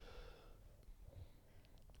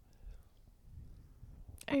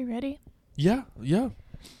Are you ready? Yeah.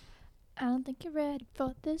 I don't think you're ready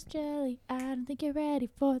for this jelly. I don't think you're ready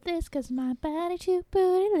for this, 'cause my body too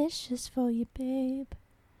bootylicious for you, babe.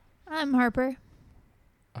 I'm Harper.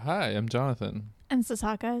 Hi, I'm Jonathan. And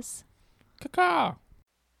Sasakas. Kaka.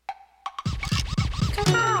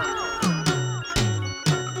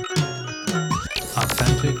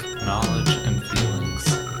 Authentic knowledge and feelings.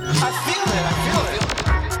 I feel it.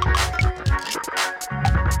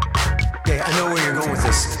 Yeah, I know where you're going with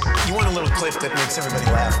this. You want a little clip that makes everybody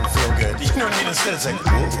laugh and feel good. You know what I mean? Instead it's like,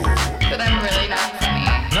 whoa. But I'm really not funny.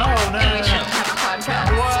 No. And we shouldn't have a podcast.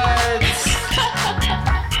 What?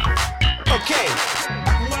 Okay.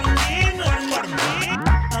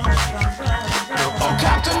 Oh,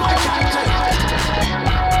 Captain, my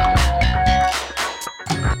Captain.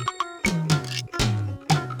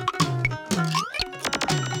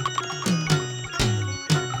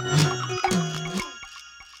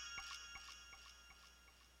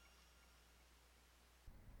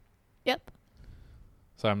 Yep.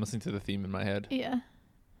 Sorry, I'm listening to the theme in my head. Yeah.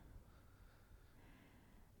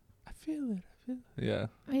 I feel it. Yeah.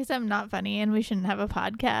 Because I'm not funny and we shouldn't have a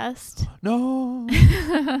podcast. No.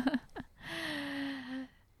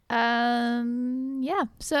 Yeah.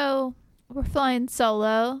 So we're flying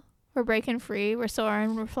solo. We're breaking free. We're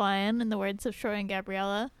soaring. We're flying, in the words of Troy and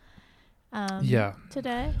Gabriella. Yeah.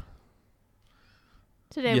 Today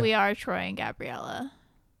Yeah. we are Troy and Gabriella.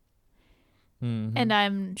 Mhm. And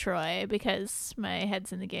I'm Troy because my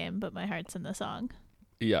head's in the game, but my heart's in the song.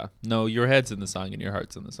 Yeah. No, your head's in the song and your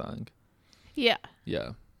heart's in the song. Yeah.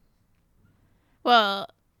 Yeah. Well,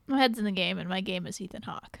 my head's in the game and my game is Ethan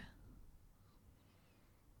Hawke.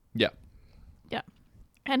 Yeah. Yeah.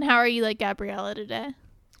 And how are you like Gabriella today?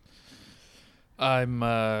 I'm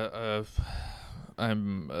a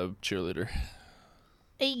cheerleader.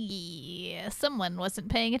 Hey, someone wasn't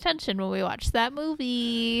paying attention when we watched that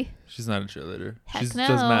movie. She's not a cheerleader. Heck She no.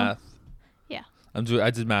 does math. Yeah. I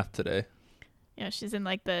did math today. You know, she's in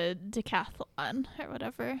like the decathlon or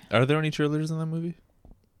whatever. Are there any cheerleaders in that movie?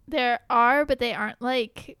 There are, but they aren't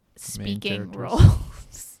like speaking characters.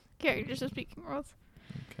 roles. Characters with speaking roles.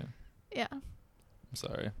 Okay. Yeah. I'm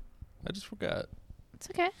sorry. I just forgot. It's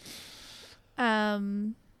okay.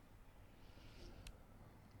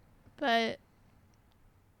 But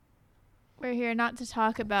we're here not to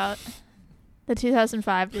talk about the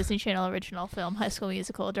 2005 Disney Channel original film High School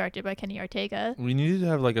Musical, directed by Kenny Ortega. We needed to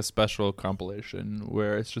have like a special compilation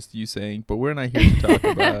where it's just you saying, but we're not here to talk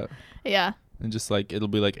about. Yeah. And just like, it'll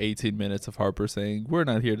be like 18 minutes of Harper saying, we're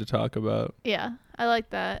not here to talk about. Yeah. I like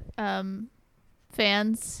that.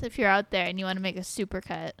 Fans, if you're out there and you want to make a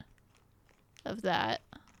supercut of that,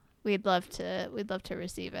 we'd love to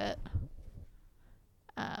receive it.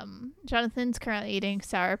 Jonathan's currently eating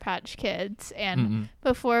Sour Patch Kids, and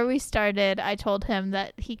before we started, I told him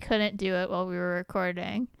that he couldn't do it while we were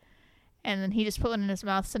recording, and then he just put one in his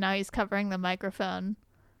mouth, so now he's covering the microphone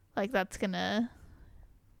like that's gonna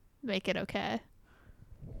make it okay.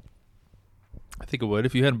 I think it would.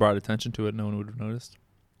 If you hadn't brought attention to it, no one would have noticed.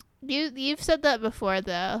 You've said that before,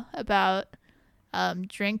 though, about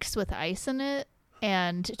drinks with ice in it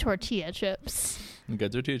and tortilla chips. Okay,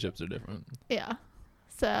 tortilla chips are different. Yeah.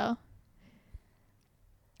 So.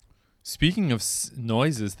 Speaking of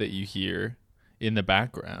noises that you hear in the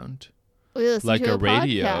background, We listen like to a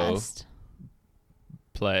radio podcast.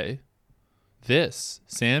 play,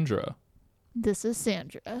 Sandra, This is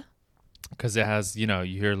Sandra. because it has, you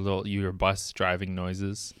hear bus driving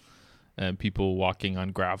noises and people walking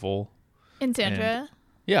on gravel. And Sandra.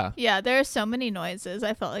 Yeah. Yeah, there are so many noises.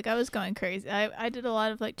 I felt like I was going crazy. I did a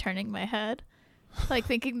lot of like turning my head, like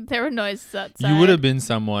thinking there were noises outside. You would have been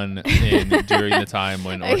someone during the time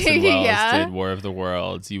when Orson Welles Yeah. did War of the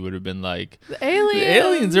Worlds. You would have been like, The aliens. the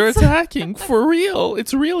aliens are attacking for real.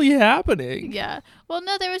 It's really happening. Yeah. Well,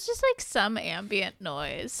 no, there was just like some ambient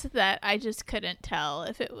noise that I just couldn't tell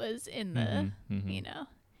if it was in the,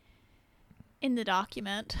 in the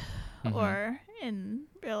document or in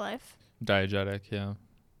real life. Diegetic, yeah.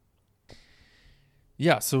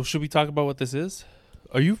 Yeah, so should we talk about what this is?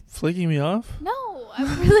 Are you flaking me off? No,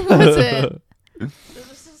 I really wasn't. This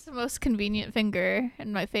was just the most convenient finger,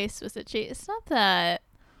 and my face was itchy. It's not that.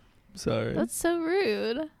 Sorry. That's so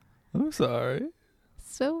rude. I'm sorry.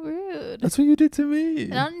 So rude. That's what you did to me.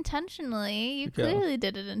 Not intentionally. You Okay. clearly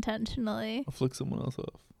did it intentionally. I'll flick someone else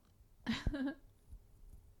off.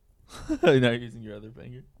 Now you're using your other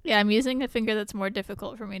finger. Yeah, I'm using a finger that's more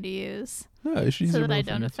difficult for me to use No, you should use so your that I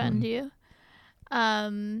middle don't finger, offend too. you.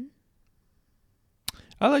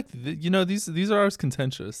 I like, these are ours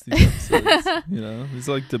contentious, these episodes. These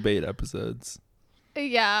are like debate episodes.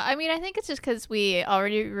 Yeah, I mean, I think it's just because we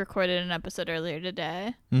already recorded an episode earlier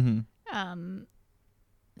today.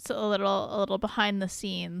 So a little behind the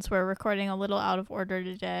scenes. We're recording a little out of order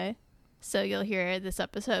today, so you'll hear this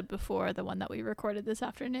episode before the one that we recorded this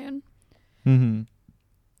afternoon.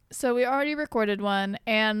 So we already recorded one,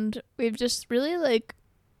 and we've just really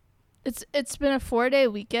it's been a 4-day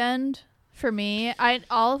weekend for me.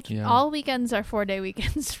 All weekends are 4-day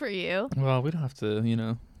weekends for you. Well, we don't have to, you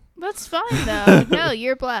know. That's fine though. No,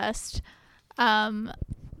 you're blessed.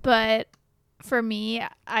 But for me,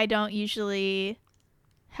 I don't usually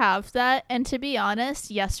have that. And to be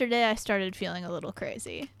honest, yesterday I started feeling a little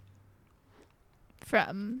crazy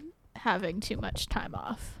from having too much time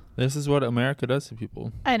off. This is what America does to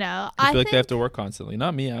people. I know. I feel like they have to work constantly.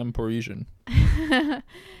 Not me. I'm Parisian.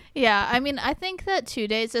 Yeah, I mean, I think that 2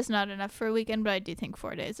 days is not enough for a weekend, but I do think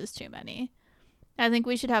 4 days is too many. I think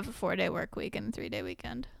we should have a 4-day work week and a 3-day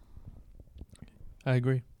weekend. I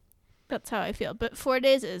agree. That's how I feel. But 4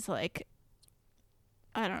 days is like,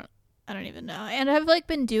 I don't even know. And I've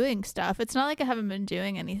been doing stuff. It's not like I haven't been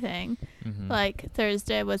doing anything. Like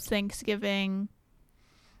Thursday was Thanksgiving.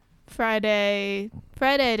 Friday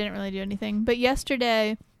I didn't really do anything. But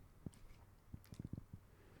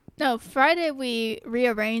Friday we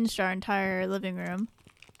rearranged our entire living room.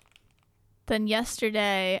 Then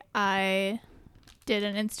yesterday I did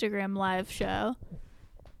an Instagram live show.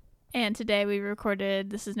 And today we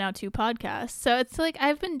recorded, this is now 2 podcasts. So it's like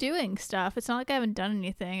I've been doing stuff. It's not like I haven't done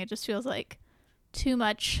anything. It just feels like too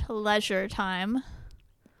much leisure time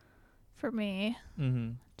for me.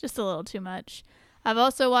 Just a little too much. I've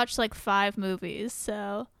also watched 5 movies.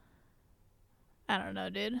 So I don't know,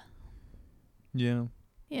 dude. Yeah.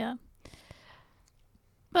 Yeah.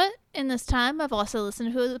 But in this time, I've also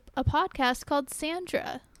listened to a podcast called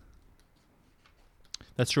Sandra.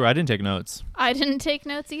 That's true. I didn't take notes. I didn't take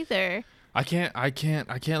notes either. I can't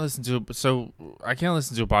listen to I can't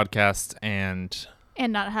listen to a podcast and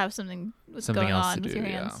not have something going else on to with do, your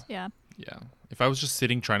hands. Yeah. If I was just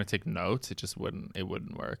sitting trying to take notes, it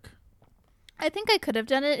wouldn't work. I think I could have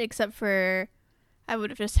done it, except for I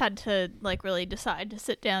would have just had to really decide to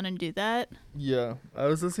sit down and do that. Yeah, I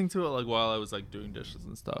was listening to it while I was doing dishes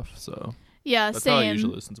and stuff. So yeah, that's same. how I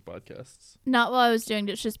usually listen to podcasts. Not while I was doing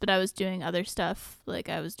dishes, but I was doing other stuff. Like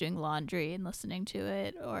I was doing laundry and listening to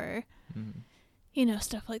it, or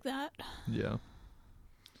stuff like that. Yeah.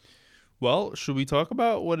 Well, should we talk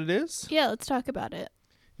about what it is? Yeah, let's talk about it.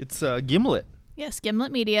 It's Gimlet. Yes,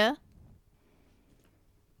 Gimlet Media.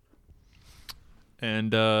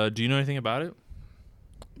 And do you know anything about it?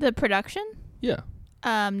 The production? Yeah.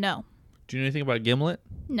 No. Do you know anything about Gimlet?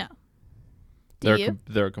 No. Do you?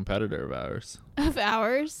 They're a competitor of ours. Of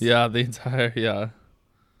ours? Yeah, because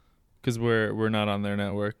we're not on their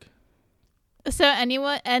network. So any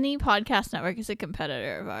podcast network is a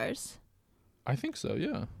competitor of ours. I think so,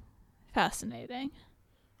 yeah. Fascinating.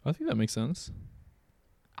 I think that makes sense.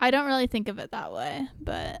 I don't really think of it that way,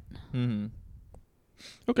 but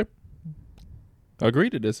Okay. Agree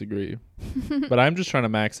to disagree. But I'm just trying to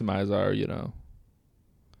maximize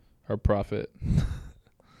our profit.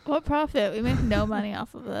 What profit? We make no money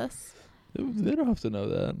off of this. They don't have to know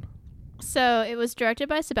that. So it was directed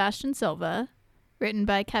by Sebastian Silva, written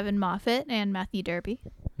by Kevin Moffat and Matthew Derby.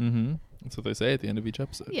 That's what they say at the end of each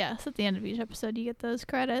episode. Yes, at the end of each episode you get those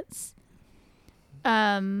credits.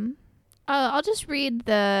 I'll just read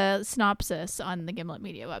the synopsis on the Gimlet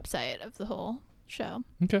Media website of the whole show.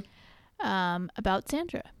 Okay. About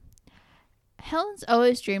Sandra. Helen's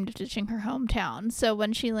always dreamed of ditching her hometown, so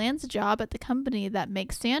when she lands a job at the company that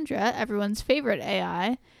makes Sandra everyone's favorite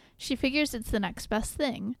AI, she figures it's the next best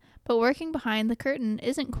thing. But working behind the curtain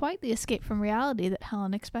isn't quite the escape from reality that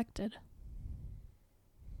Helen expected.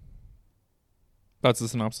 That's the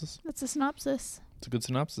synopsis? That's a synopsis. It's a good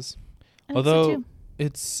synopsis. I Although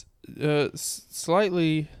it's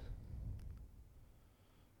slightly...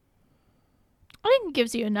 I think it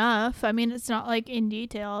gives you enough. I mean, it's not in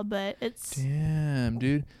detail, but it's... Damn,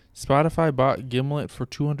 dude. Spotify bought Gimlet for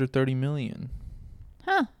 $230 million.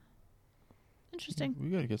 Huh. Interesting. We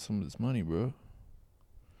gotta get some of this money, bro.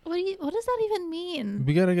 What does that even mean?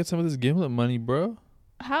 We gotta get some of this Gimlet money, bro.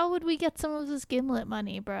 How would we get some of this Gimlet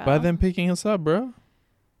money, bro? By them picking us up, bro.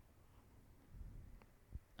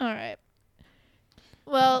 All right.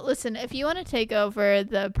 Well, listen, if you want to take over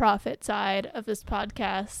the profit side of this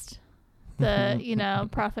podcast, the,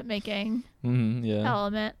 profit making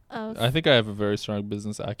element of... I think I have a very strong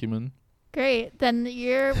business acumen. Great. Then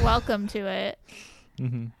you're welcome to it.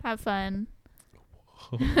 Have fun.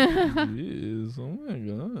 Jeez, oh my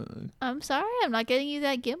god. I'm sorry I'm not getting you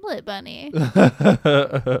that Gimlet money.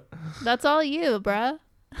 That's all you, bruh.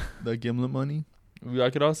 That Gimlet money? I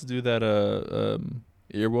could also do that.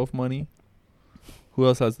 Earwolf money. Who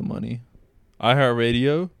else has the money?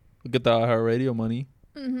 iHeartRadio. I'll get the iHeartRadio money.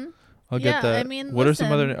 Mm-hmm. I'll get that. I mean, what are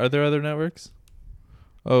some other? Are there other networks?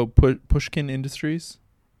 Oh, Pushkin Industries.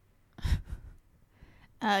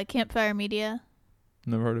 Campfire Media.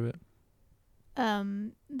 Never heard of it.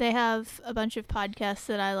 They have a bunch of podcasts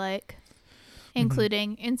that I like,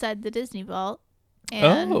 including Inside the Disney Vault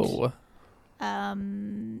and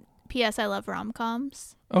P.S. I Love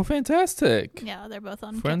Rom-Coms. Oh, fantastic. Yeah, they're both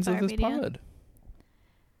on Friends Campfire of this Media. pod.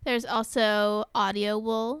 There's also Audio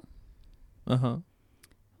Wool, Uh-huh.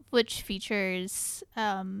 which features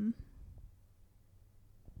the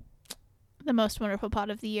Most Wonderful Pod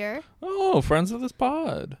of the Year Oh, friends of this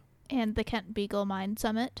pod. and the Kent Beagle Mind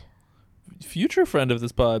Summit. Future friend of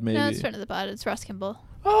this pod, maybe. No, it's friend of the pod. It's Ross Kimball.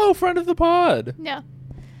 Oh, friend of the pod. Yeah.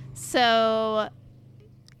 So,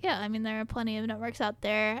 yeah, I mean, there are plenty of networks out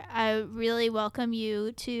there. I really welcome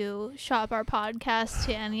you to shop our podcast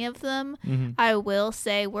to any of them. Mm-hmm. I will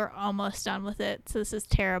say we're almost done with it, so this is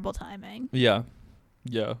terrible timing. Yeah.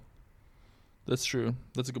 Yeah. That's true.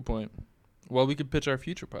 That's a good point. Well, we could pitch our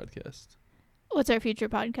future podcast. What's our future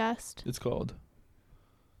podcast? It's called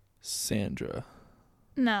Sandra.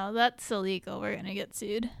 No, that's illegal. We're going to get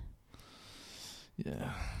sued.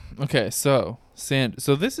 Yeah. Okay, so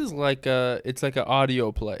so this is like it's like an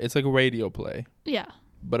audio play. It's like a radio play, Yeah.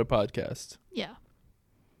 but a podcast. Yeah.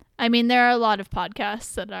 I mean, there are a lot of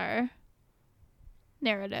podcasts that are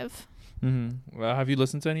narrative. Mm-hmm. Well, have you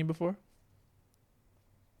listened to any before?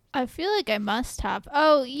 I feel like I must have.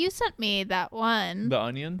 Oh, you sent me that one. The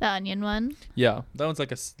Onion? The Onion one. Yeah, that one's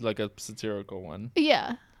like a satirical one.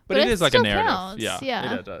 Yeah. But it is like a still narrative. counts. Yeah.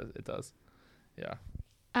 It does. Yeah.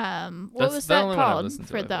 What That's was the that only one I've called listened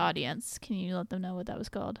to, for I the think. audience? Can you let them know what that was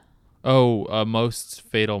called? Oh, Most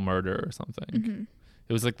Fatal Murder or something. Mm-hmm.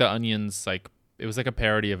 It was like the Onion's it was like a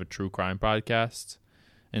parody of a true crime podcast,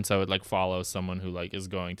 and so it like follows someone who like is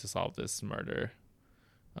going to solve this murder.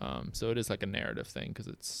 So it is like a narrative thing because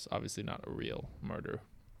it's obviously not a real murder.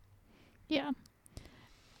 Yeah.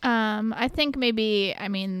 I think maybe, I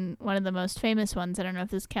mean, one of the most famous ones, I don't know if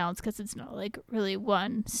this counts because it's not like really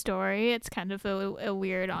one story. It's kind of a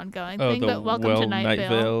weird ongoing thing, but Welcome to Night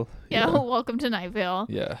Vale. Yeah, Welcome to Night Vale.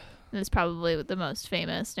 Yeah. It's probably the most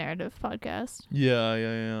famous narrative podcast.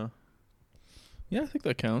 Yeah, I think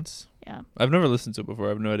that counts. Yeah. I've never listened to it before. I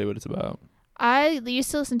have no idea what it's about. I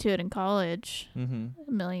used to listen to it in college Mm-hmm.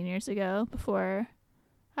 a million years ago before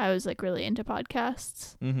I was like really into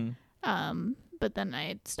podcasts. Mm-hmm. But then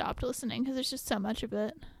I stopped listening because there's just so much of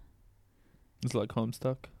it. It's like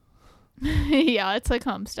Homestuck. Yeah, it's like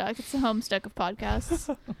Homestuck. It's the Homestuck of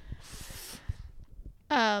podcasts.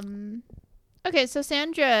 Okay, so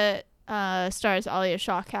Sandra stars Alia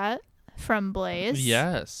Shawkat from Blaze.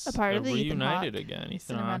 Yes. A part of the They're Ethan reunited Hawke again.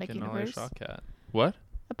 Ethan cinematic Hawke and Alia universe. Shawkat. What?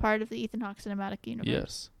 A part of the Ethan Hawke cinematic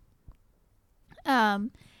universe. Yes.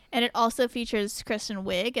 And it also features Kristen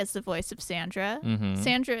Wiig as the voice of Sandra. Mm-hmm.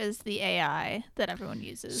 Sandra is the AI that everyone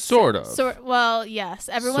uses. Sort of. Well, yes.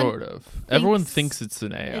 Everyone Sort of. Everyone thinks it's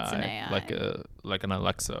an AI. it's an AI. Like an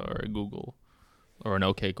Alexa or a Google or an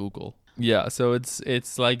OK Google. Yeah, so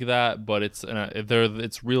it's like that, but it's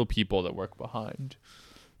real people that work behind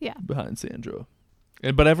Sandra.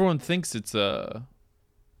 But everyone thinks it's a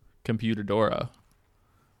computer Dora,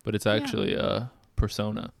 but it's actually a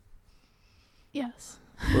persona. Yes.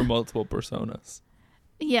 Or multiple personas.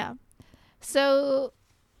 Yeah. So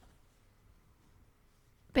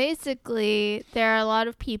basically, there are a lot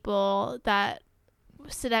of people that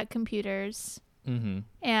sit at computers Mm-hmm.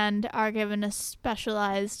 and are given a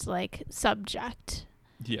specialized like subject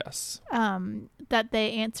Yes. that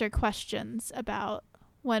they answer questions about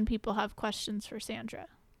when people have questions for Sandra.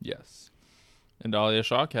 Yes. And Alia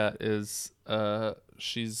Shawkat is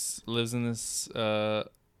lives in this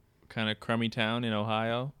kind of crummy town in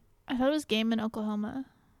Ohio. I thought it was Game in Oklahoma.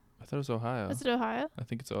 I thought it was Ohio. Was it Ohio? I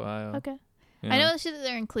think it's Ohio. Okay. Yeah. I know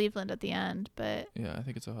they're in Cleveland at the end, but Yeah, I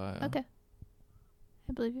think it's Ohio. okay.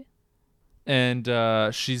 I believe you. And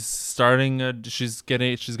she's going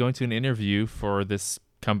to an interview for this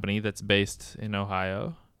company that's based in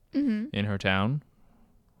Ohio, Mm-hmm. in her town.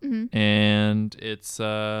 Mm-hmm. And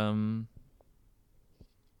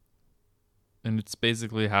it's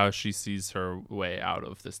basically how she sees her way out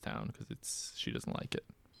of this town because she doesn't like it.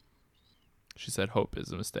 She said hope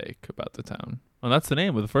is a mistake about the town. And that's the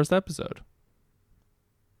name of the first episode.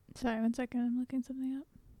 Sorry, 1 second. I'm looking something up.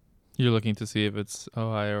 You're looking to see if it's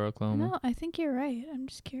Ohio or Oklahoma? No, I think you're right. I'm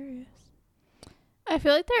just curious. I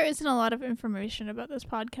feel like there isn't a lot of information about this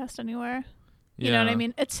podcast anywhere. You know what I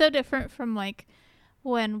mean? It's so different from like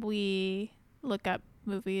when we look up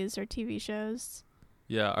movies or TV shows.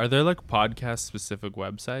 Yeah. Are there like podcast specific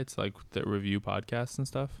websites like that review podcasts and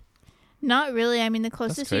stuff? Not really. I mean, the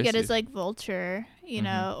closest you get crazy. is like Vulture, you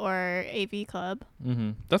know, or AV Club.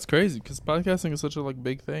 Mm-hmm. That's crazy because podcasting is such a like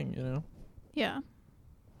big thing, you know? Yeah.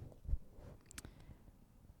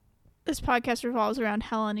 This podcast revolves around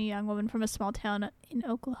Helen, a young woman from a small town in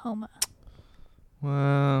Oklahoma.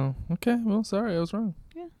 Wow. Okay. Well, sorry, I was wrong.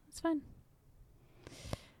 Yeah, it's fine.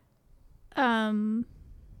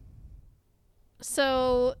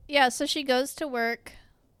 So she goes to work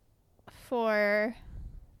for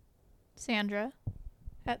Sandra.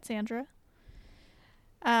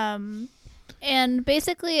 And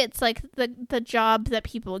basically it's like the job that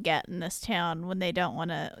people get in this town when they don't want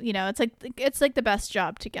to, you know, it's like the best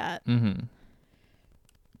job to get. Mm-hmm.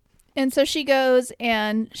 And so she goes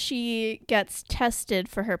and she gets tested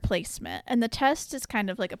for her placement. And the test is kind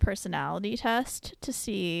of like a personality test to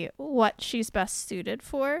see what she's best suited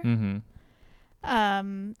for. Mm-hmm.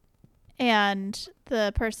 And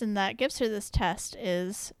the person that gives her this test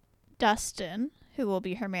is Dustin, who will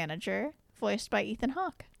be her manager, voiced by Ethan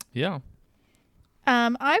Hawke. Yeah.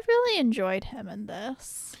 I really enjoyed him in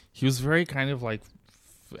this. He was very kind of like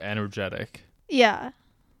energetic. Yeah.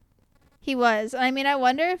 He was. I mean, I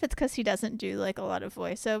wonder if it's because he doesn't do like a lot of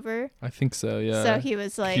voiceover. I think so, yeah. So he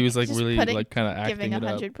was like just really like kind of acting giving it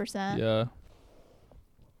 100%. up. Yeah.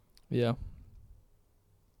 Yeah.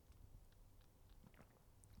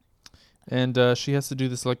 And she has to do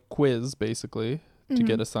this like quiz basically to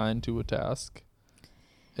get assigned to a task.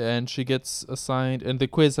 And she gets assigned, and the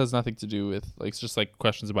quiz has nothing to do with like, it's just like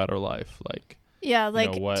questions about her life, like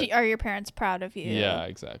like, you know, are your parents proud of you? Yeah,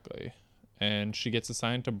 exactly. And she gets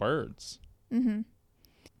assigned to birds. Mm-hmm.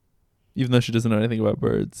 Even though she doesn't know anything about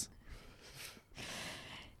birds.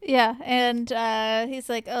 Yeah, and he's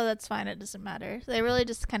like, oh, that's fine, it doesn't matter. They really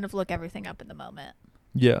just kind of look everything up in the moment.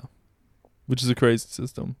 Yeah. Which is a crazy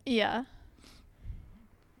system. Yeah.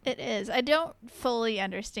 It is. I don't fully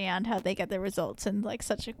understand how they get the results in like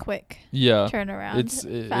such a quick turnaround. It's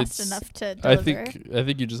fast enough to deliver. I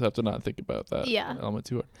think you just have to not think about that element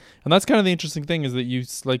too hard. And that's kind of the interesting thing is that you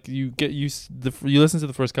listen to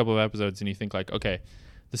the first couple of episodes and you think like, okay,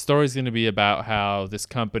 the story's going to be about how this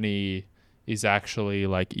company is actually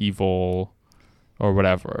like evil or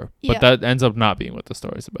whatever. But that ends up not being what the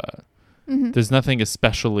story's about. Mm-hmm. There's nothing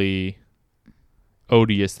especially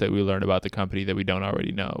odious that we learn about the company that we don't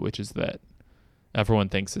already know, which is that everyone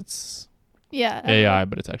thinks it's AI,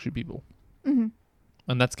 but it's actually people. Mm-hmm.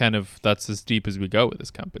 And that's as deep as we go with this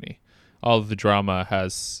company. All of the drama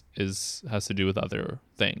has to do with other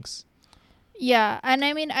things. Yeah, and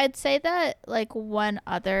I mean, I'd say that like one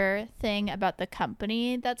other thing about the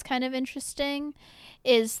company that's kind of interesting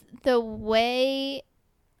is the way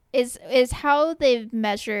is how they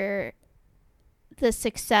measure the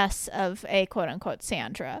success of a quote unquote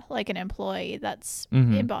Sandra, like an employee that's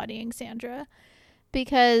embodying Sandra.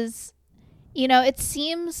 Because, you know, it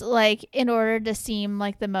seems like in order to seem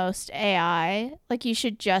like the most AI, like you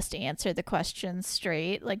should just answer the questions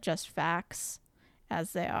straight, like just facts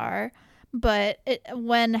as they are. But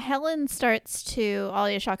when Helen starts to,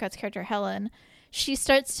 Alia Shawkat's character Helen, she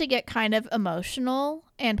starts to get kind of emotional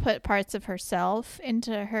and put parts of herself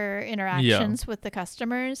into her interactions with the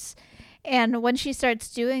customers. And when she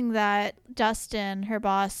starts doing that, Dustin, her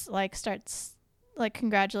boss, like starts like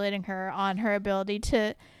congratulating her on her ability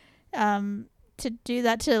to do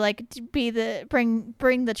that, to like be bring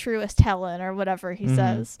the truest Helen or whatever he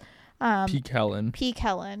says. Peak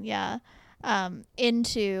Helen, yeah.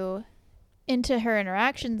 Into her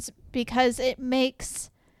interactions, because it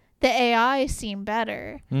makes the AI seem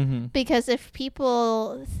better. Mm-hmm. Because if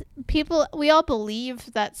people, we all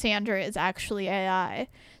believe that Sandra is actually AI.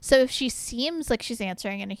 So if she seems like she's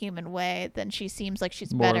answering in a human way, then she seems like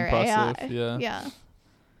she's more better impressive, AI. Yeah.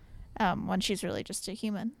 When she's really just a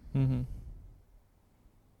human. Mm-hmm.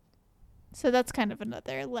 So that's kind of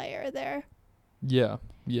another layer there. Yeah.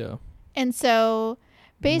 And so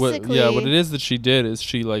basically, what it is that she did is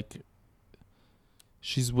she like,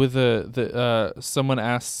 she's with someone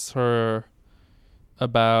asks her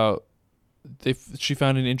about she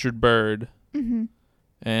found an injured bird,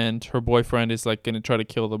 and her boyfriend is like going to try to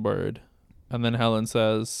kill the bird, and then Helen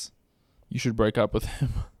says, "You should break up with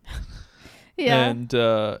him." And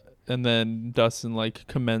then Dustin like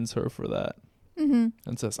commends her for that, and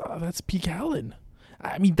says, "Oh, that's peak Helen.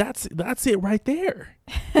 I mean, that's it right there."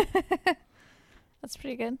 That's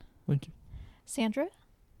pretty good. Thank you, Sandra.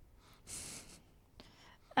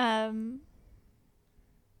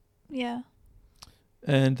 Yeah.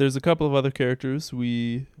 And there's a couple of other characters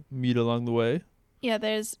we meet along the way. Yeah,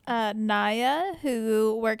 there's Naya,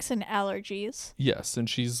 who works in allergies. Yes, and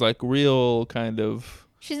she's like real kind of...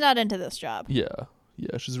 She's not into this job. Yeah,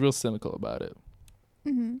 she's real cynical about it.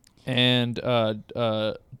 Mm-hmm. And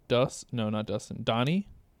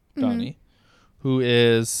Donnie, who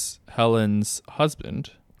is Helen's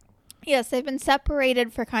husband. Yes, they've been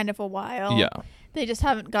separated for kind of a while. Yeah. They just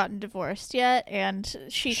haven't gotten divorced yet, and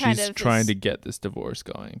she's trying to get this divorce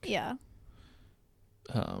going. Yeah.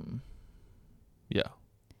 Yeah.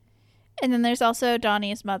 And then there's also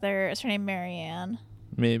Donnie's mother. Is her name Marianne?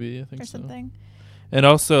 Maybe, I think or so. Something. And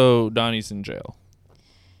also Donnie's in jail.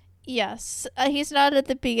 Yes. He's not at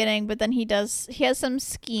the beginning, but then he has some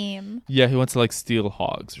scheme. Yeah, he wants to like steal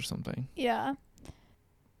hogs or something. Yeah.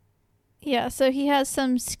 Yeah, so he has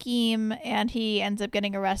some scheme and he ends up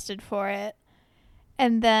getting arrested for it.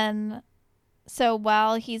 And then, so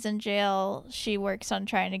while he's in jail, she works on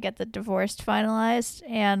trying to get the divorce finalized.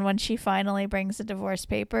 And when she finally brings the divorce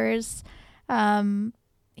papers,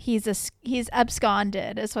 he's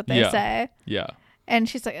absconded, is what they say. Yeah. And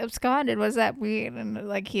she's like, absconded? What does that mean? And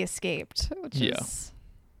like, he escaped, which is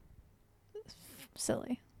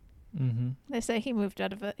silly. Mm-hmm. They say he moved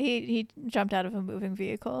out of he jumped out of a moving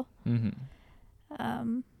vehicle.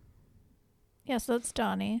 Mm-hmm. Yeah, so that's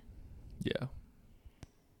Donnie. Yeah.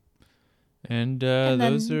 And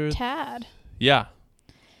those are Tad. Yeah.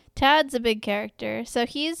 Tad's a big character. So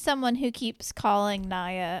he's someone who keeps calling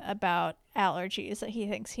Naya about allergies that he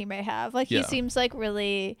thinks he may have. Like he seems like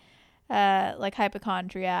really like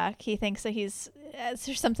hypochondriac. He thinks that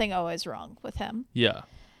there's something always wrong with him. Yeah.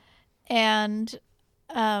 And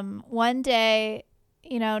one day,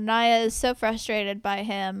 Naya is so frustrated by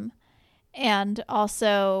him and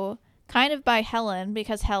also kind of by Helen,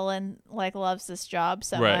 because Helen like loves this job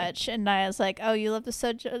so much, and Naya's like, oh, you love this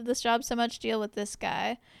job so much, deal with this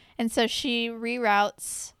guy. And so she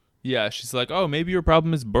reroutes. Yeah, she's like, oh, maybe your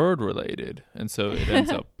problem is bird related, and so it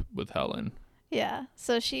ends up with Helen. Yeah,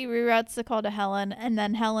 so she reroutes the call to Helen, and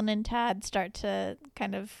then Helen and Tad start to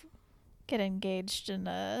kind of get engaged in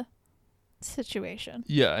a situation.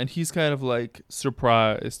 Yeah, and he's kind of like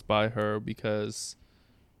surprised by her because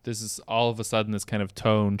this is all of a sudden this kind of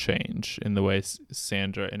tone change in the way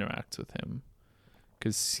Sandra interacts with him,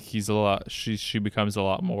 because she becomes a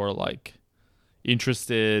lot more like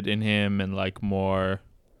interested in him and like more,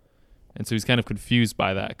 and so he's kind of confused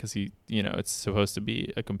by that because he, it's supposed to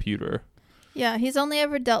be a computer. Yeah, he's only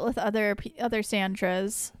ever dealt with other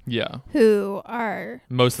Sandras. Yeah, who are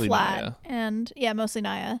mostly flat Naya. And mostly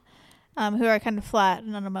Naya. Who are kind of flat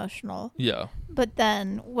and unemotional. Yeah. But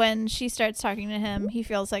then when she starts talking to him, he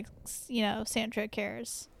feels like, Sandra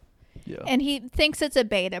cares. Yeah. And he thinks it's a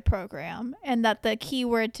beta program and that the key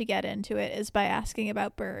word to get into it is by asking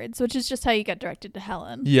about birds, which is just how you get directed to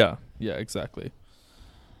Helen. Yeah. Yeah, exactly.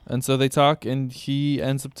 And so they talk, and he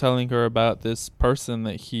ends up telling her about this person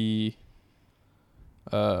that he,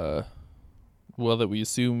 that we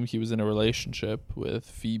assume he was in a relationship with,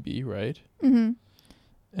 Phoebe, right? Mm-hmm.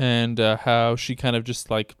 And how she kind of just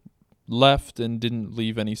like left and didn't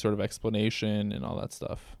leave any sort of explanation and all that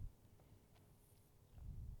stuff.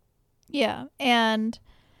 Yeah. And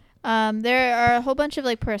there are a whole bunch of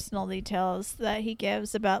like personal details that he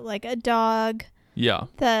gives about like a dog. Yeah.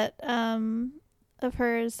 That of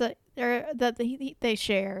hers that they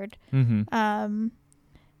shared. Mm-hmm.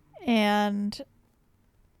 And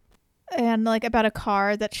like about a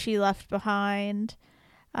car that she left behind.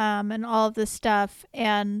 And all of this stuff.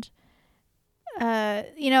 And,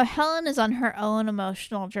 Helen is on her own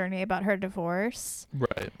emotional journey about her divorce.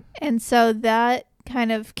 Right. And so that kind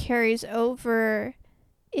of carries over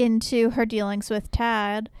into her dealings with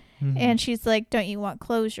Tad. Mm-hmm. And she's like, don't you want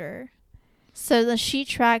closure? So then she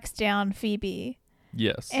tracks down Phoebe.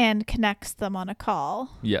 Yes. And connects them on a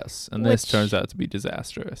call. Yes. And this turns out to be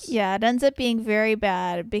disastrous. Yeah, it ends up being very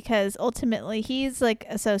bad because ultimately he's like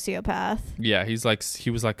a sociopath. Yeah, he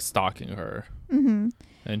was like stalking her. Mm-hmm.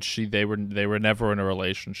 And they were never in a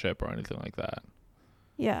relationship or anything like that.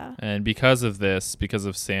 Yeah. And because of this, because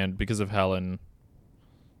of Helen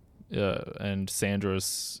and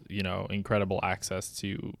Sandra's, incredible access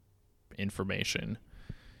to information,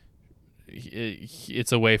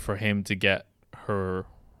 it's a way for him to get her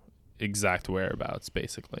exact whereabouts,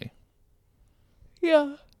 basically.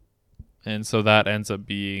 Yeah. And so that ends up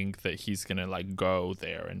being that he's gonna like go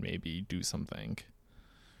there and maybe do something.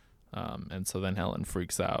 And so then Helen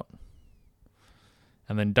freaks out.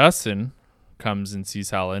 And then Dustin comes and sees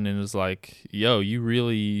Helen and is like, yo, you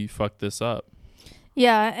really fucked this up.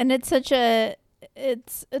 Yeah, and it's such a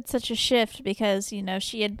it's such a shift because, you know,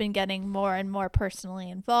 she had been getting more and more personally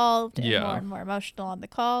involved and more emotional on the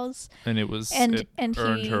calls. And it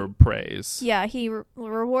earned her praise. Yeah, he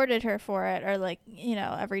rewarded her for it, or like, you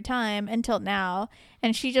know, every time until now.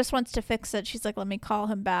 And she just wants to fix it. She's like, let me call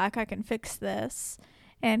him back. I can fix this.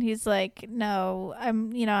 And he's like, no,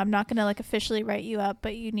 I'm not going to like officially write you up,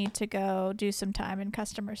 but you need to go do some time in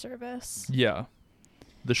customer service. Yeah.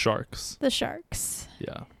 The Sharks.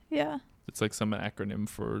 Yeah. Yeah. It's like some acronym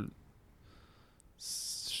for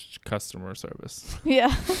customer service.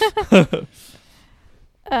 Yeah.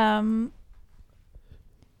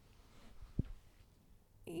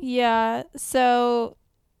 Yeah. So,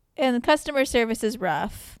 and customer service is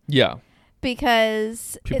rough. Yeah.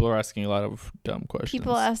 Because people are asking a lot of dumb questions.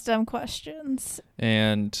 People ask dumb questions.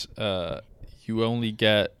 And you only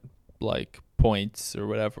get like points or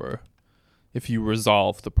whatever if you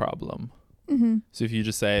resolve the problem. Mm-hmm. So if you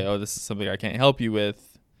just say, oh, this is something I can't help you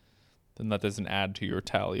with, then that doesn't add to your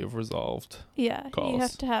tally of resolved calls. You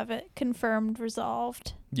have to have it confirmed,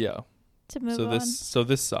 resolved. Yeah. To move on. So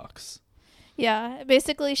this sucks. Yeah.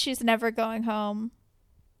 Basically, she's never going home.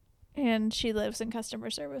 And she lives in customer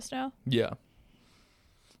service now. Yeah.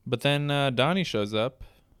 But then Donnie shows up.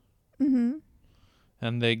 Mm-hmm.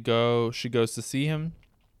 And she goes to see him.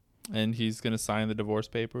 And he's going to sign the divorce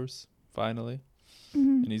papers, finally.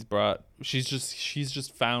 Mm-hmm. And she's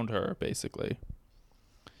just found her, basically.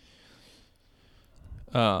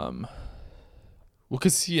 Well,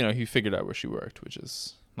 because, you know, he figured out where she worked, which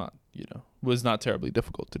is was not terribly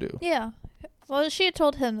difficult to do. Yeah. Well, she had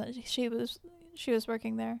told him that she was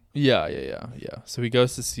working there. Yeah. So he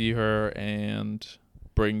goes to see her and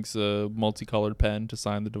brings a multicolored pen to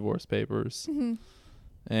sign the divorce papers. Mm-hmm.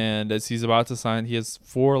 And as he's about to sign, he has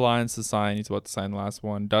 4 lines to sign. He's about to sign the last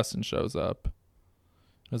one. Dustin shows up.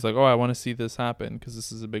 It's like, oh, I want to see this happen because this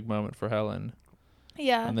is a big moment for Helen.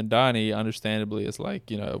 Yeah. And then Donnie, understandably, is like,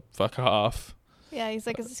 you know, fuck off. Yeah, he's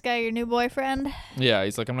like, is this guy your new boyfriend? Yeah,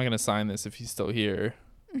 he's like, I'm not going to sign this if he's still here.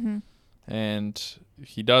 Mm-hmm. And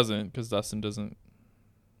he doesn't because Dustin doesn't,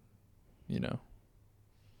 you know,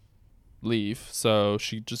 leave. So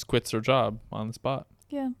she just quits her job on the spot.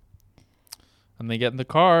 Yeah. And they get in the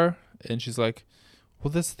car and she's like,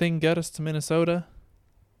 will this thing get us to Minnesota?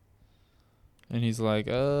 And he's like,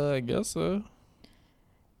 I guess so.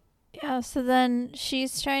 Yeah, so then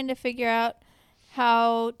she's trying to figure out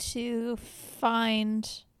how to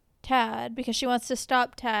find Tad because she wants to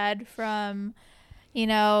stop Tad from, you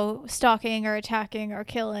know, stalking or attacking or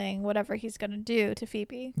killing whatever he's going to do to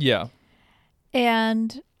Phoebe. Yeah.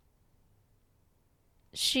 And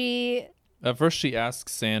at first she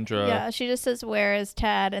asks Sandra. Yeah, she just says, where is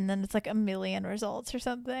Tad? And then it's like a million results or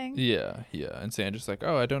something. Yeah. And Sandra's like,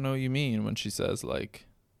 oh, I don't know what you mean when she says, like,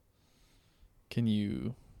 can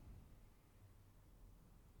you,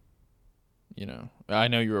 you know, I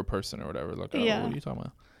know you're a person or whatever. Like, oh, yeah. What are you talking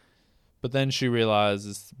about? But then she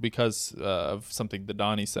realizes because of something that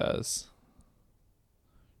Donnie says,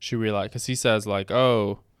 she realized, because he says, like,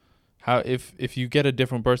 oh, how if you get a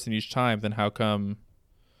different person each time, then how come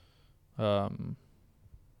you're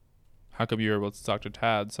able to talk to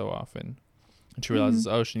Tad so often? And she realizes,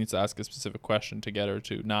 oh, she needs to ask a specific question to get her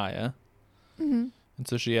to Naya. Mm-hmm. And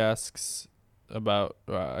so she asks about,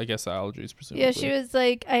 I guess, allergies, presumably. Yeah, she was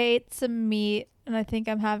like, I ate some meat, and I think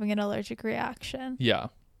I'm having an allergic reaction. Yeah.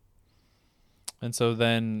 And so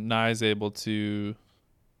then Naya's able to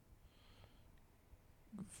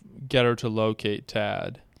get her to locate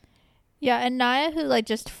Tad. Yeah, and Naya, who like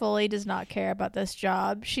just fully does not care about this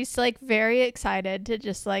job, she's like very excited to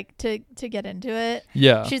just like to get into it.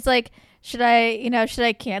 Yeah. She's like, should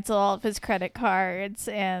I cancel all of his credit cards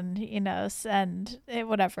and, you know, send it,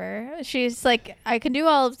 whatever. She's like, I can do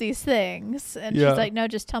all of these things. And she's like, no,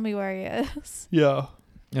 just tell me where he is. Yeah.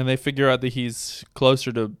 And they figure out that he's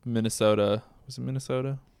closer to Minnesota. Was it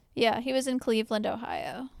Minnesota? Yeah, he was in Cleveland,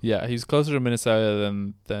 Ohio. Yeah, he's closer to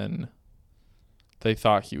Minnesota than they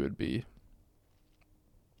thought he would be.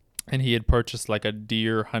 And he had purchased like a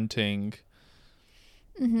deer hunting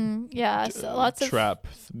yeah, so lots trap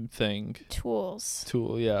of thing. Tool,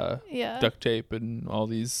 yeah. Yeah. Duct tape and all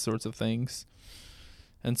these sorts of things.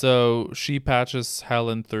 And so she patches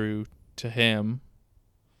Helen through to him.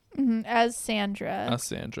 As Sandra.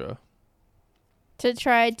 To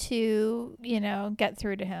try to, you know, get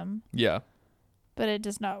through to him. Yeah. But it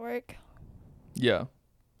does not work. Yeah.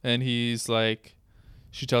 And he's like,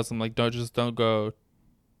 she tells him, like, don't go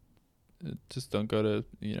to,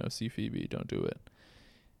 you know, see Phoebe. Don't do it.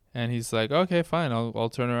 And he's like, okay, fine. I'll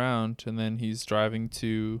turn around. And then he starts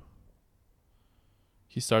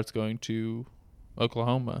going to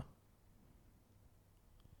Oklahoma.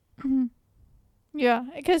 Yeah,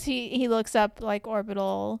 because he looks up like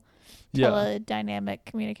orbital teledynamic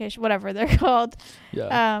communication, whatever they're called.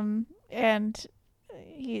 Yeah. And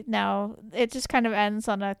he now it just kind of ends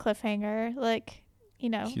on a cliffhanger, like, you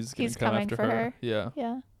know, he's coming for her. Yeah.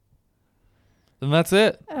 Yeah. And that's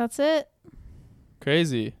it. That's it.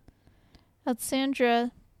 Crazy. That's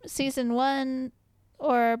Sandra season 1,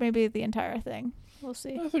 or maybe the entire thing. We'll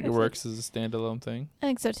see. I think it works as a standalone thing. I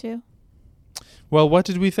think so too. Well, what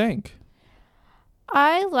did we think?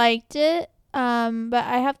 I liked it, but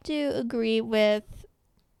I have to agree with.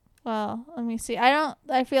 Well, let me see.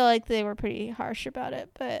 I feel like they were pretty harsh about it,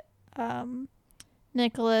 but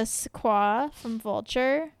Nicholas Qua from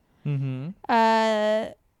Vulture.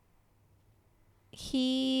 Mm-hmm.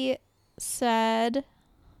 He said,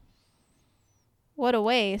 "What a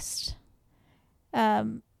waste."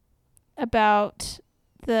 About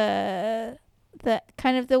the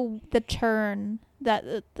kind of the turn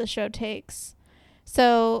that the show takes.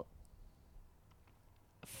 So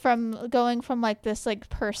from going from like this like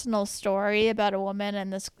personal story about a woman in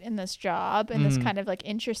this job and this kind of like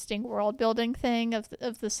interesting world building thing of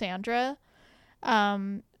the Sandra,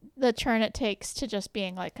 the turn it takes to just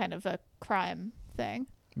being like kind of a crime thing.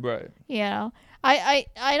 Right. You know, I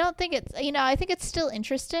don't think it's, you know, I think it's still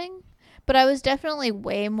interesting, but I was definitely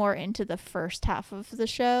way more into the first half of the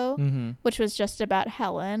show, which was just about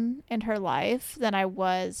Helen and her life, than I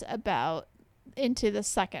was about into the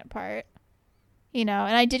second part. You know,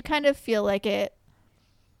 and I did kind of feel like it,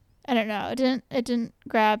 I don't know, it didn't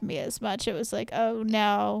grab me as much. It was like, oh,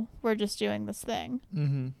 now we're just doing this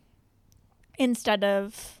thing. Instead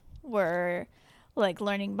of we're like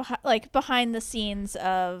learning behind the scenes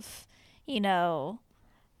of, you know,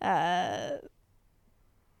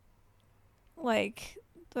 like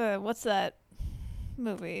what's that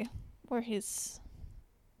movie where he's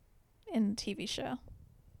in the TV show?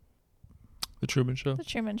 The Truman Show. The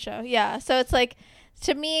Truman Show, yeah. So it's like,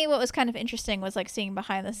 to me, what was kind of interesting was like seeing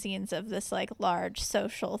behind the scenes of this like large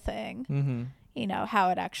social thing, you know,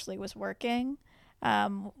 how it actually was working.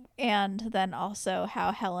 And then also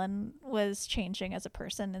how Helen was changing as a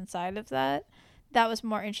person inside of that. That was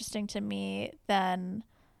more interesting to me than,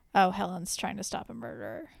 oh, Helen's trying to stop a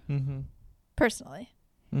murderer. Personally.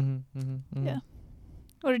 Yeah.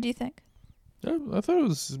 What did you think? Yeah, I thought it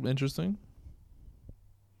was interesting.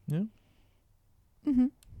 Yeah.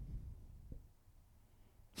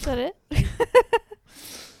 Is that it?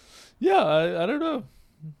 Yeah, I don't know.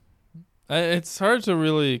 It's hard to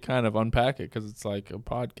really kind of unpack it because it's like a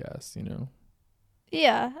podcast, you know?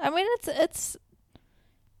 Yeah. I mean, it's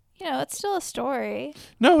you know, it's still a story.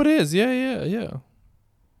 No, it is. Yeah.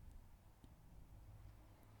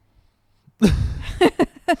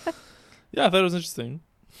 Yeah, I thought it was interesting.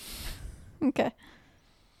 Okay.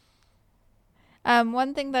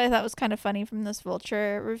 One thing that I thought was kind of funny from this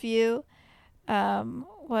Vulture review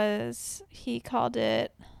was he called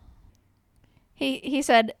it, he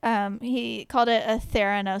said he called it a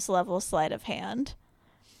Theranos level sleight of hand,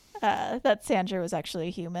 that Sandra was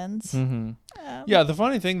actually humans. Yeah, the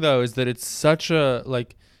funny thing though is that it's such a,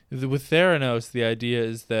 like, with Theranos, the idea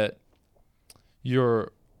is that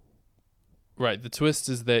you're right. The twist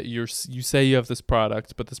is that you say you have this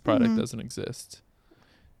product, but this product doesn't exist.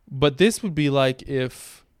 But this would be like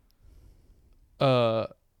if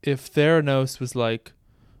Theranos was like,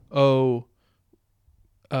 oh,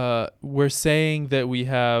 we're saying that we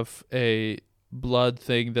have a blood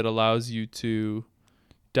thing that allows you to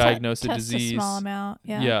diagnose a disease. A small amount,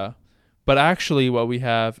 yeah. Yeah. But actually what we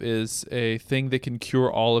have is a thing that can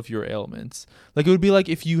cure all of your ailments. Like, it would be like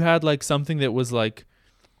if you had like something that was like,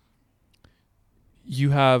 you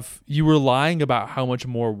were lying about how much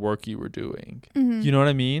more work you were doing. You know what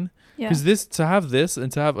I mean? Yeah. Because to have this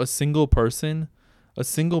and to have a single person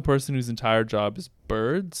whose entire job is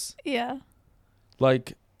birds. Yeah.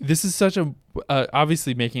 Like, this is such a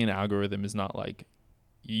obviously making an algorithm is not like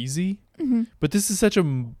easy, but this is such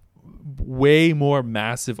a way more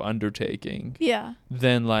massive undertaking. Yeah.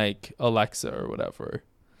 Than like Alexa or whatever.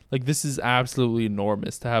 Like, this is absolutely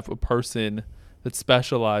enormous to have a person that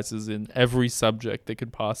specializes in every subject that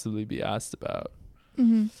could possibly be asked about.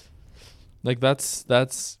 Like, that's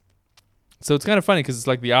so it's kind of funny because it's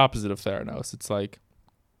like the opposite of Theranos. It's like,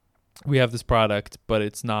 we have this product, but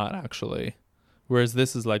it's not actually. Whereas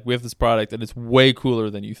this is like, we have this product and it's way cooler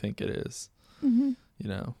than you think it is. You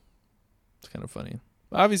know, it's kind of funny.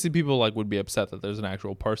 Obviously, people like would be upset that there's an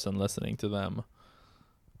actual person listening to them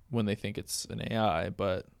when they think it's an AI,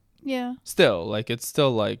 but yeah, still, like, it's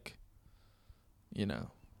still like, you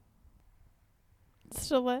know.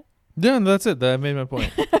 Still what? Yeah, that's it. That made my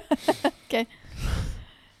point. Okay.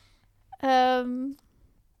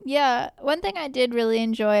 Yeah, one thing I did really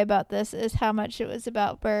enjoy about this is how much it was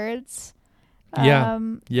about birds. Yeah,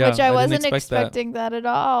 Which I wasn't didn't expect expecting that at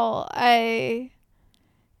all. And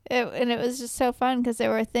it was just so fun because there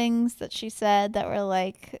were things that she said that were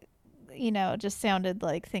like, just sounded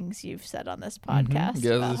like things you've said on this podcast.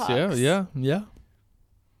 About hawks. Yeah.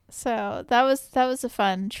 So that was a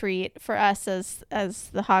fun treat for us as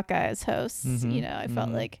the Hawkeyes hosts. I felt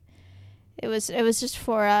like it was just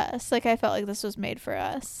for us. Like I felt like this was made for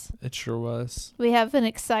us. It sure was. We have an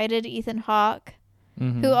excited Ethan Hawke,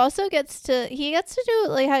 who also gets to do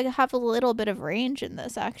like have a little bit of range in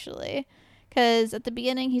this actually, because at the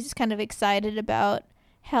beginning he's just kind of excited about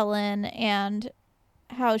Helen and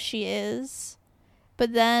how she is,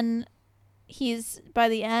 but then by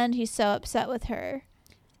the end he's so upset with her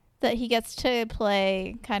that he gets to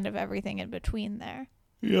play kind of everything in between there.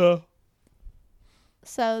 Yeah.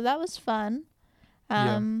 So that was fun.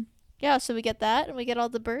 So we get that, and we get all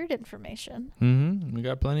the bird information. We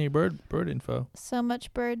got plenty of bird info. So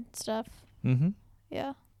much bird stuff.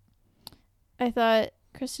 Yeah. I thought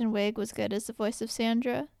Kristen Wiig was good as the voice of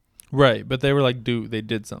Sandra. Right, but they were like, they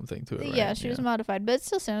did something to it, right? Yeah, she was modified, but it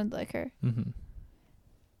still sounded like her.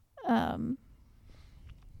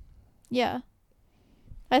 Yeah.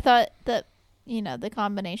 I thought that, the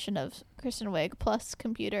combination of Kristen Wiig plus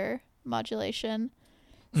computer modulation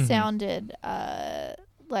sounded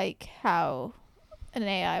like how an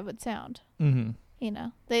AI would sound.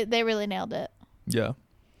 They really nailed it. Yeah.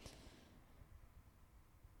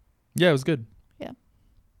 Yeah, it was good. Yeah.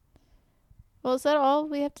 Well, is that all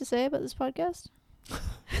we have to say about this podcast?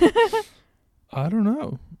 I don't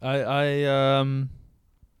know. I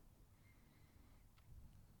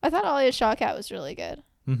thought Alia Shawkat was really good.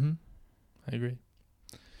 I agree.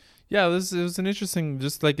 Yeah, it was an interesting,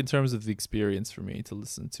 just like in terms of the experience for me to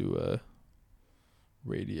listen to a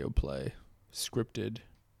radio play, scripted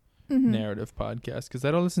narrative podcast, because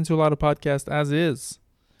I don't listen to a lot of podcasts as is.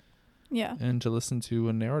 Yeah. And to listen to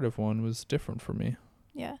a narrative one was different for me.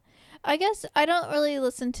 Yeah. I guess I don't really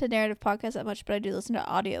listen to narrative podcasts that much, but I do listen to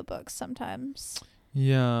audiobooks sometimes.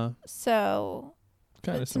 Yeah. So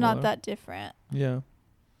kind of it's similar. not that different. Yeah.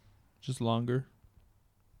 Just longer.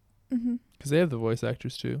 Because they have the voice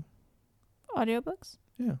actors too. Audiobooks?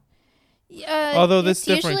 Yeah. Although this it's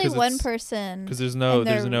different usually one person. Because there's no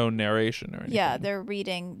narration or anything. Yeah, they're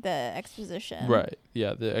reading the exposition. Right.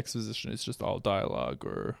 Yeah, the exposition is just all dialogue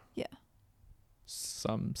or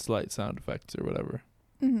some slight sound effects or whatever.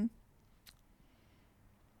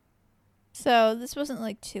 So this wasn't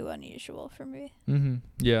like too unusual for me.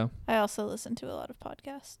 Yeah. I also listen to a lot of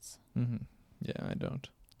podcasts. Yeah, I don't.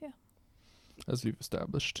 Yeah. As we've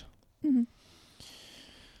established.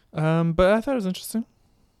 But I thought it was interesting.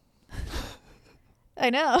 I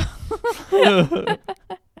know.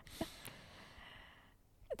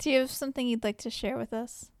 Do you have something you'd like to share with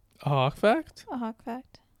us? A hawk fact? A hawk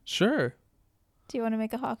fact. Sure. Do you want to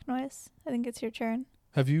make a hawk noise? I think it's your turn.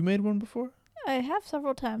 Have you made one before? I have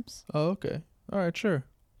several times. Oh, okay. All right, sure.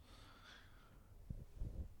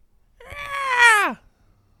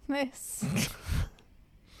 Nice.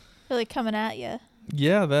 Really coming at you.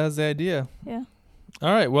 Yeah, that's the idea. Yeah.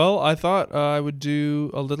 All right. Well, I thought I would do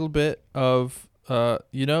a little bit of,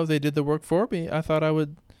 they did the work for me. I thought I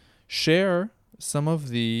would share some of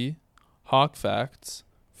the hawk facts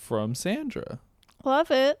from Sandra.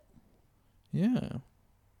 Love it. Yeah.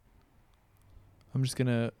 I'm just going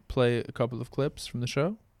to play a couple of clips from the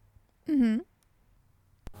show.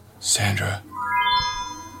 Sandra,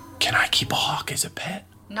 can I keep a hawk as a pet?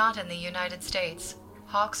 Not in the United States.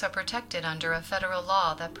 Hawks are protected under a federal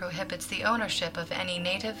law that prohibits the ownership of any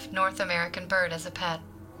native North American bird as a pet.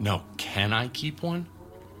 No, can I keep one?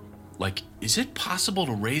 Like, is it possible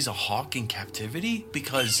to raise a hawk in captivity?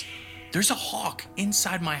 Because there's a hawk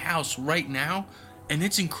inside my house right now, and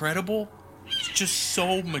it's incredible. It's just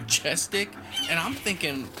so majestic, and I'm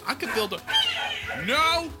thinking I could build a...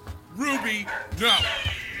 No, Ruby, no.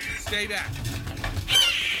 Stay back.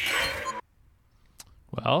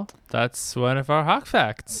 Well, that's one of our hawk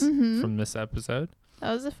facts from this episode.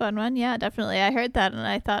 That was a fun one. Yeah, definitely. I heard that and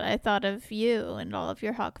I thought of you and all of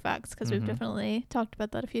your hawk facts because we've definitely talked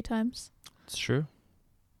about that a few times. It's true.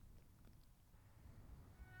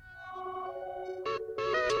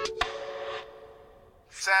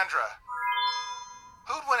 Sandra,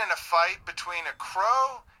 who'd win in a fight between a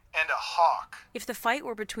crow and a hawk? If the fight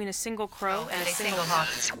were between a single crow and a single hawk,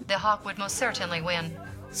 the hawk would most certainly win.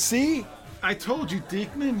 See? I told you,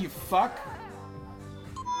 Diekman, you fuck.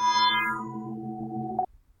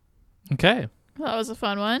 Okay. That was a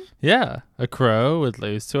fun one. Yeah. A crow would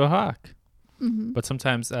lose to a hawk. But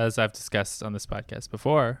sometimes, as I've discussed on this podcast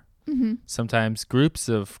before, Sometimes groups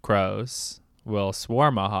of crows will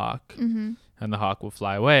swarm a hawk, and the hawk will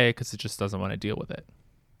fly away because it just doesn't want to deal with it.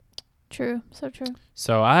 True. So true.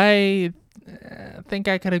 So I think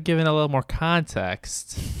I could have given a little more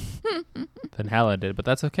context than Helen did, but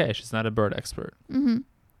that's okay. She's not a bird expert.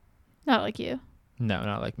 Not like you. No,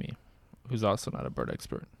 not like me, who's also not a bird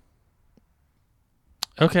expert.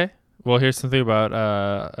 Okay. Well, here's something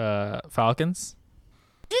about falcons.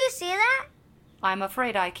 Do you see that? I'm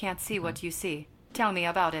afraid I can't see what you see. Tell me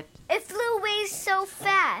about it. It flew away so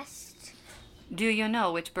fast. Do you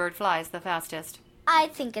know which bird flies the fastest? I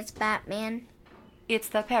think it's Batman. It's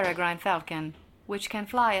the peregrine falcon, which can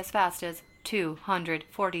fly as fast as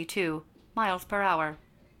 242 miles per hour.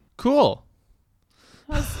 Cool.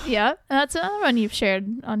 Yeah, that's another one you've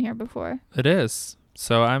shared on here before. It is.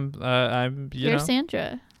 So you're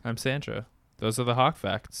Sandra. I'm Sandra. Those are the hawk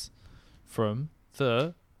facts from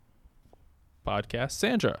the podcast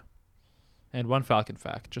Sandra. And one falcon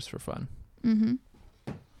fact, just for fun.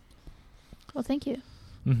 Well, thank you,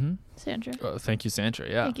 Sandra. Oh, thank you, Sandra.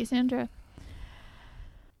 Yeah. Thank you, Sandra.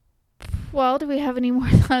 Well, do we have any more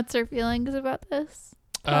thoughts or feelings about this?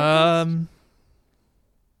 No,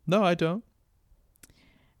 I don't.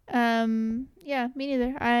 Yeah, me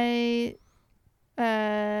neither. I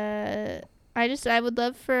would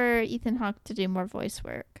love for Ethan Hawke to do more voice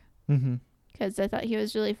work. Because I thought he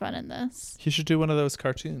was really fun in this. He should do one of those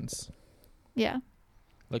cartoons. Yeah.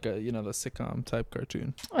 Like the sitcom type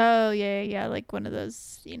cartoon. Oh, yeah. Like one of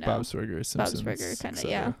those, Bob's Burgers, Simpsons. Bob's Burger kind of,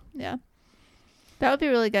 yeah. That would be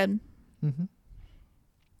really good.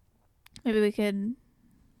 Maybe we could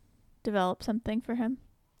develop something for him.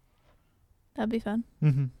 That'd be fun.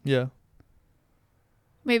 Yeah.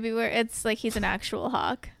 Maybe where it's like he's an actual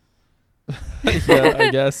hawk. Yeah,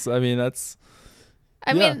 I guess. I mean, that's...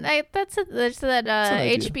 there's that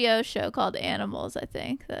idea. HBO show called Animals, I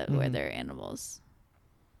think, where they're animals.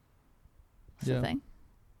 Yeah. Thing.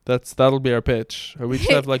 That'll be our pitch. Or we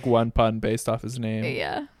just have like one pun based off his name.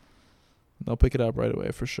 Yeah. They'll pick it up right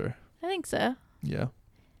away for sure. I think so. Yeah.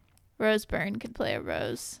 Rose Byrne could play a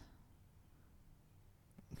rose.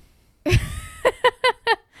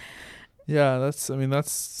 Yeah, that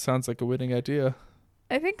sounds like a winning idea.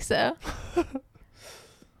 I think so.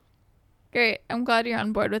 Great. I'm glad you're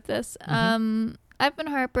on board with this. I've been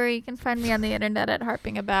Harper. You can find me on the internet at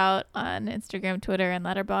harpingabout on Instagram, Twitter, and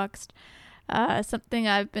Letterboxd. Something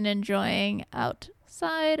I've been enjoying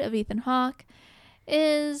outside of Ethan Hawke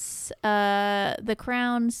is The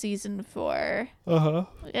Crown Season 4.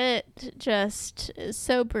 It just is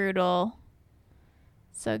so brutal.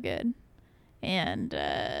 So good. And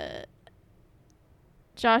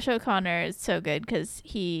Josh O'Connor is so good because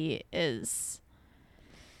he is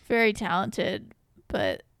very talented,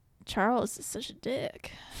 but Charles is such a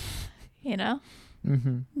dick, It's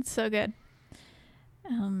so good.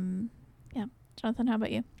 Yeah. Jonathan, how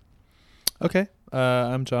about you? Okay.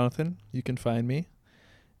 I'm Jonathan. You can find me.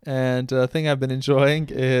 And the thing I've been enjoying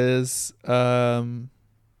is Curb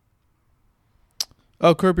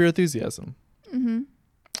Your Enthusiasm.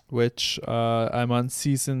 Which I'm on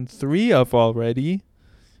season 3 of already.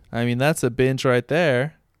 I mean, that's a binge right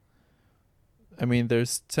there. I mean,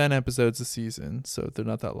 there's 10 episodes a season, so they're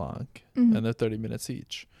not that long. And they're 30 minutes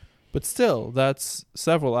each. But still, that's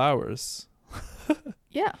several hours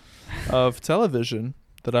Yeah. of television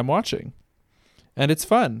that I'm watching. And it's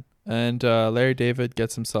fun. And Larry David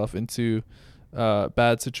gets himself into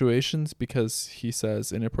bad situations because he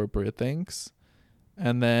says inappropriate things.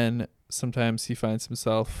 And then sometimes he finds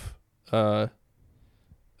himself at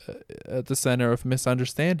the center of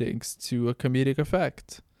misunderstandings to a comedic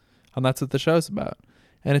effect. And that's what the show's about.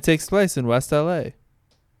 And it takes place in West LA.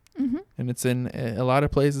 And it's in a lot of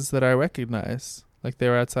places that I recognize. Like they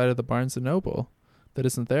were outside of the Barnes & Noble that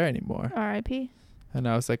isn't there anymore. R.I.P. And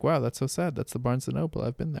I was like, wow, that's so sad. That's the Barnes & Noble.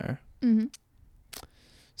 I've been there.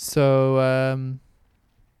 So,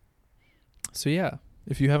 so yeah,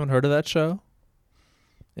 if you haven't heard of that show,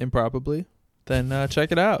 improbably, then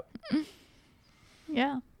check it out.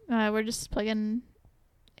 Yeah. We're just plugging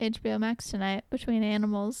HBO Max tonight between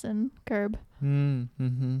Animals and Curb.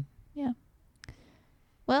 Yeah.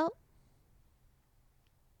 Well,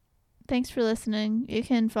 thanks for listening. You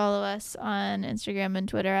can follow us on Instagram and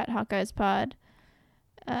Twitter at HawkeyesPod.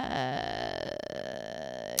 Good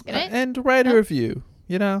night. And write a review,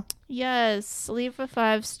 Yes, leave a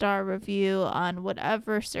 5-star review on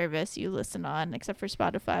whatever service you listen on, except for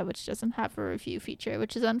Spotify, which doesn't have a review feature,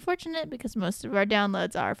 which is unfortunate because most of our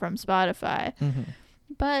downloads are from Spotify.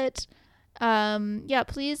 But, yeah,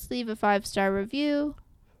 please leave a 5-star review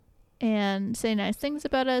and say nice things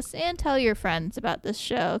about us and tell your friends about this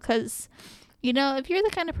show because You know, if you're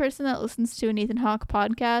the kind of person that listens to an Ethan Hawke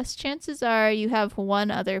podcast, chances are you have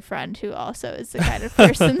one other friend who also is the kind of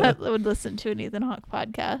person that would listen to an Ethan Hawke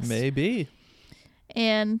podcast. Maybe.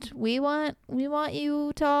 And we want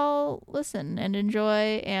you to all listen and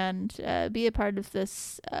enjoy and be a part of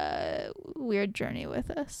this weird journey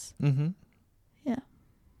with us. Mm-hmm. Yeah.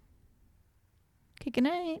 Okay, good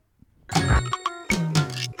night.